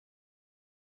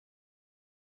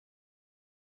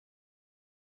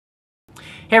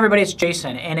Hey everybody, it's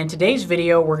Jason, and in today's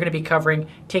video we're going to be covering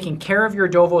taking care of your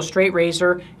Dovo straight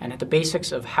razor and the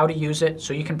basics of how to use it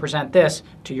so you can present this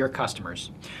to your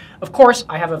customers. Of course,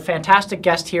 I have a fantastic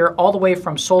guest here all the way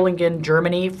from Solingen,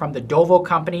 Germany, from the Dovo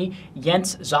company,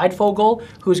 Jens Zeidvogel,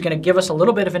 who's going to give us a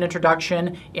little bit of an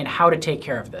introduction in how to take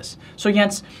care of this. So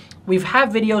Jens, we've had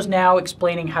videos now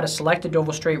explaining how to select a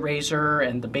Dovo straight razor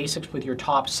and the basics with your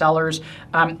top sellers.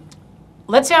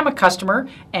 Let's say I'm a customer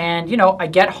and I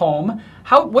get home.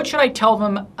 What should I tell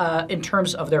them in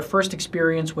terms of their first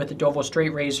experience with the Dovo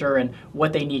straight razor and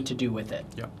what they need to do with it?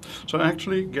 Yeah, so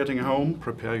actually getting home,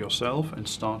 prepare yourself and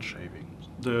start shaving.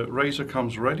 The razor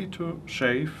comes ready to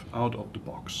shave out of the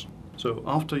box. So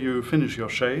after you finish your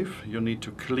shave, you need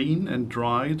to clean and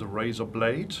dry the razor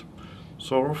blade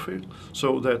thoroughly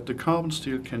so that the carbon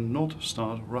steel cannot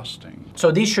start rusting. So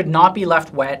these should not be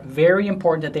left wet. Very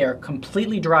important that they are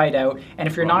completely dried out. And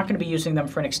if you're not going to be using them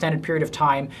for an extended period of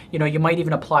time, you might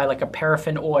even apply like a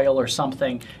paraffin oil or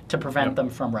something to prevent them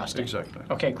from rusting. Exactly.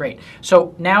 Okay, great.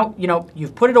 So now,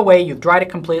 you've put it away, you've dried it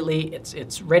completely,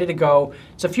 it's ready to go.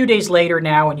 It's a few days later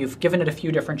now and you've given it a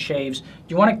few different shaves. Do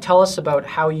you want to tell us about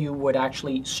how you would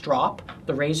actually strop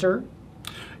the razor?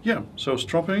 Yeah, so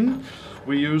stropping,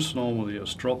 we use normally a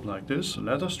strop like this, a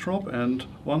leather strop, and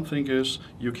one thing is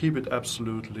you keep it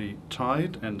absolutely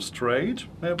tight and straight.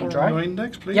 May I borrow your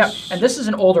index, please? Yeah, and this is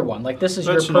an older one, like this is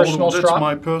your personal strop? That's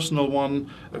my personal one,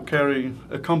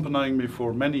 accompanying me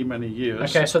for many, many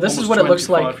years. Okay, so this is what it looks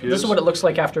like. This is what it looks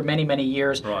like after many, many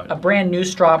years. Right. A brand new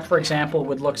strop, for example,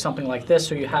 would look something like this,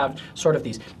 so you have sort of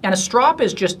these. And a strop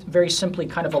is just very simply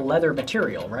kind of a leather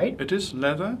material, right? It is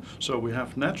leather, so we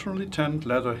have naturally tanned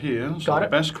leather here. So the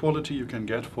best quality you can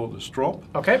get for the strop.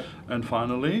 Okay. And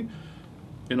finally,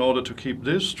 in order to keep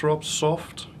this strop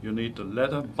soft, you need the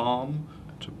leather balm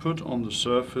to put on the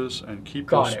surface and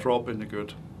keep your strop in a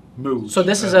good mood. So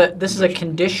this is a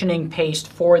conditioning paste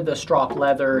for the strop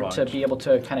leather to be able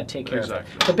to kind of take care of it.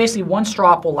 So basically one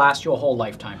strop will last you a whole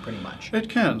lifetime pretty much. It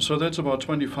can. So that's about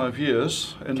 25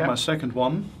 years. And my second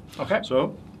one. Okay.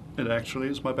 So it actually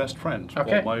is my best friend,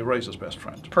 or my razor's best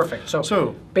friend. Perfect.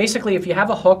 So basically, if you have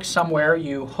a hook somewhere,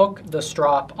 you hook the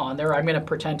strop on there. I'm going to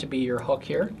pretend to be your hook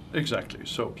here. Exactly.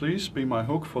 So please be my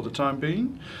hook for the time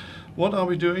being. What are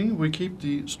we doing? We keep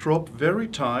the strop very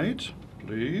tight.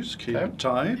 Please keep it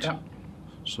tight. Yeah.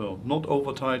 So not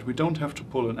over tight. We don't have to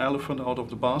pull an elephant out of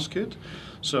the basket.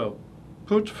 So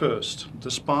put first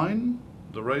the spine,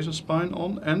 the razor spine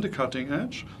on, and the cutting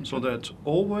edge, so that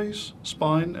always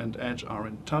spine and edge are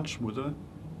in touch with the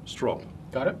strop.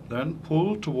 Got it. Then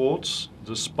pull towards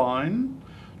the spine,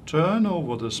 turn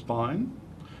over the spine,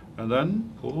 and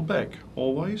then pull back.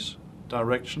 Always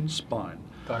direction spine.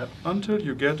 Got it. Until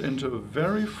you get into a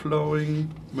very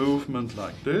flowing movement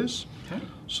like this. Okay.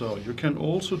 So you can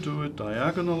also do it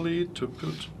diagonally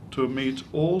to meet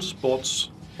all spots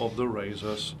of the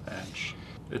razor's edge.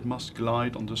 It must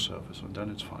glide on the surface and then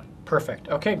it's fine. Perfect.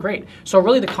 Okay, great. So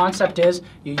really the concept is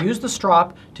you use the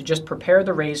strop to just prepare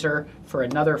the razor for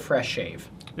another fresh shave.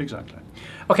 Exactly.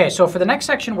 Okay, so for the next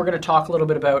section, we're going to talk a little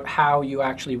bit about how you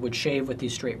actually would shave with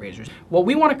these straight razors. What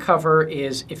we want to cover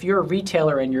is if you're a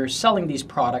retailer and you're selling these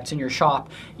products in your shop,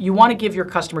 you want to give your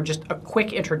customer just a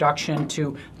quick introduction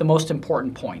to the most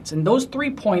important points. And those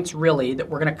 3 points really that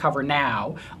we're going to cover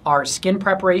now are skin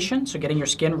preparation, so getting your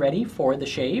skin ready for the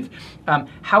shave,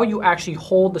 how you actually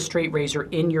hold the straight razor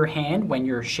in your hand when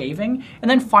you're shaving,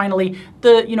 and then finally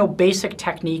the basic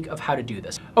technique of how to do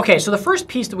this. Okay, so the first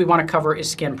piece that we want to cover is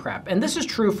skin prep, and this is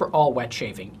true for all wet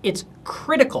shaving. It's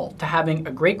critical to having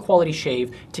a great quality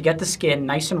shave to get the skin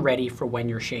nice and ready for when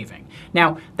you're shaving.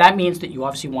 Now, that means that you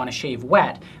obviously want to shave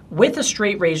wet. With a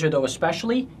straight razor though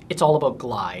especially, it's all about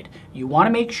glide. You want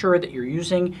to make sure that you're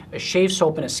using a shave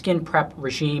soap and a skin prep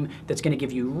regime that's going to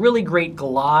give you really great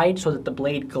glide so that the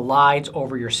blade glides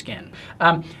over your skin.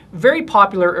 Very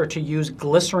popular are to use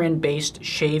glycerin-based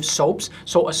shave soaps.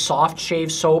 So a soft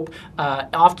shave soap,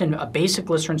 often a basic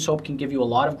glycerin soap can give you a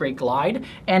lot of great glide.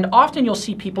 And often you'll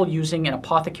see people using an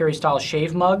apothecary style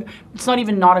shave mug. It's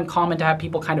not uncommon to have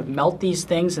people kind of melt these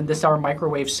things, and this are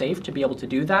microwave safe to be able to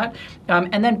do that.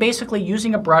 And then basically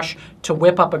using a brush to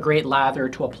whip up a great lather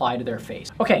to apply to their face.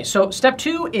 Okay, so step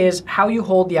 2 is how you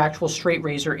hold the actual straight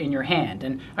razor in your hand.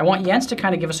 And I want Jens to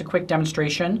kind of give us a quick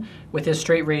demonstration with his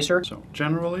straight razor. So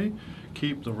generally,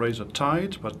 keep the razor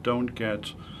tight, but don't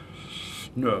get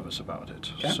nervous about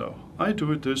it. Okay. So I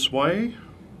do it this way.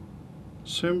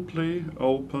 Simply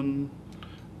open,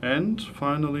 and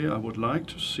finally I would like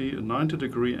to see a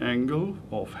 90-degree angle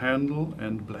of handle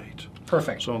and blade.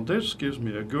 Perfect. So this gives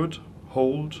me a good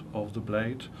hold of the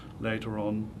blade later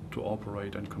on to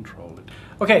operate and control it.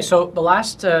 Okay, so the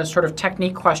last sort of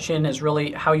technique question is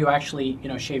really how you actually,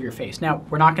 shave your face. Now,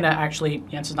 we're not going to actually,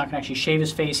 Jens is not going to actually shave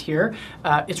his face here.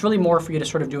 It's really more for you to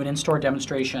sort of do an in-store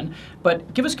demonstration.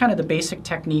 But give us kind of the basic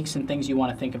techniques and things you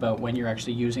want to think about when you're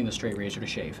actually using the straight razor to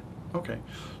shave. Okay,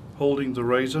 holding the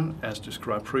razor as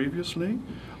described previously,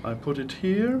 I put it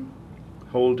here,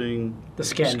 holding the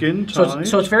skin tight.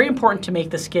 So it's very important to make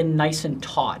the skin nice and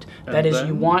taut. That is,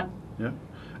 you want... Yeah.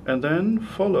 And then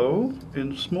follow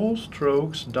in small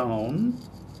strokes down,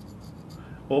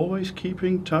 always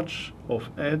keeping touch of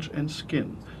edge and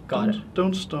skin.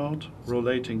 Don't start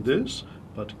rotating this,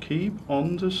 but keep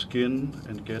on the skin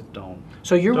and get down.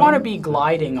 So you want to be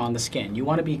gliding on the skin. You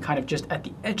want to be kind of just at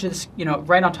the edge of the,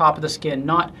 right on top of the skin,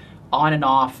 not on and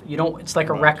off. It's like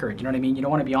a record, you know what I mean? You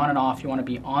don't want to be on and off. You want to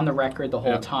be on the record the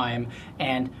whole time,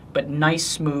 but nice,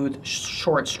 smooth,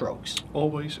 short strokes.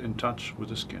 Always in touch with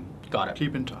the skin. Got it.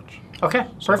 Keep in touch. Okay,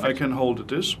 so perfect. I can hold it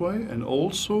this way, and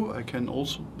I can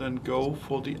also then go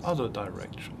for the other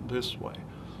direction, this way.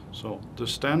 So the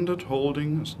standard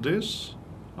holding is this,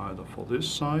 either for this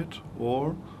side,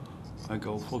 or I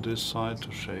go for this side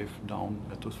to shave down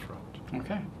at the throat.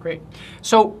 Okay, great.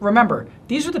 So remember,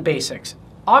 these are the basics.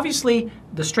 Obviously,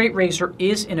 the straight razor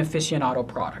is an aficionado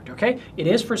product, okay? It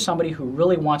is for somebody who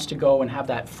really wants to go and have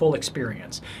that full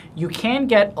experience. You can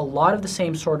get a lot of the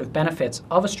same sort of benefits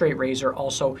of a straight razor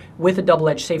also with a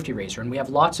double-edged safety razor, and we have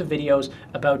lots of videos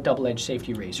about double-edged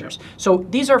safety razors. So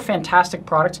these are fantastic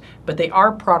products, but they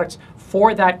are products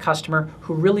for that customer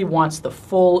who really wants the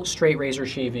full straight razor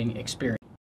shaving experience.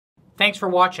 Thanks for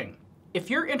watching. If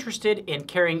you're interested in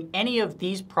carrying any of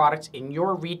these products in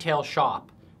your retail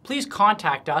shop, please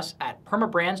contact us at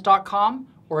permabrands.com,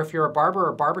 or if you're a barber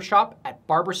or barbershop, at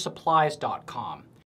barbersupplies.com.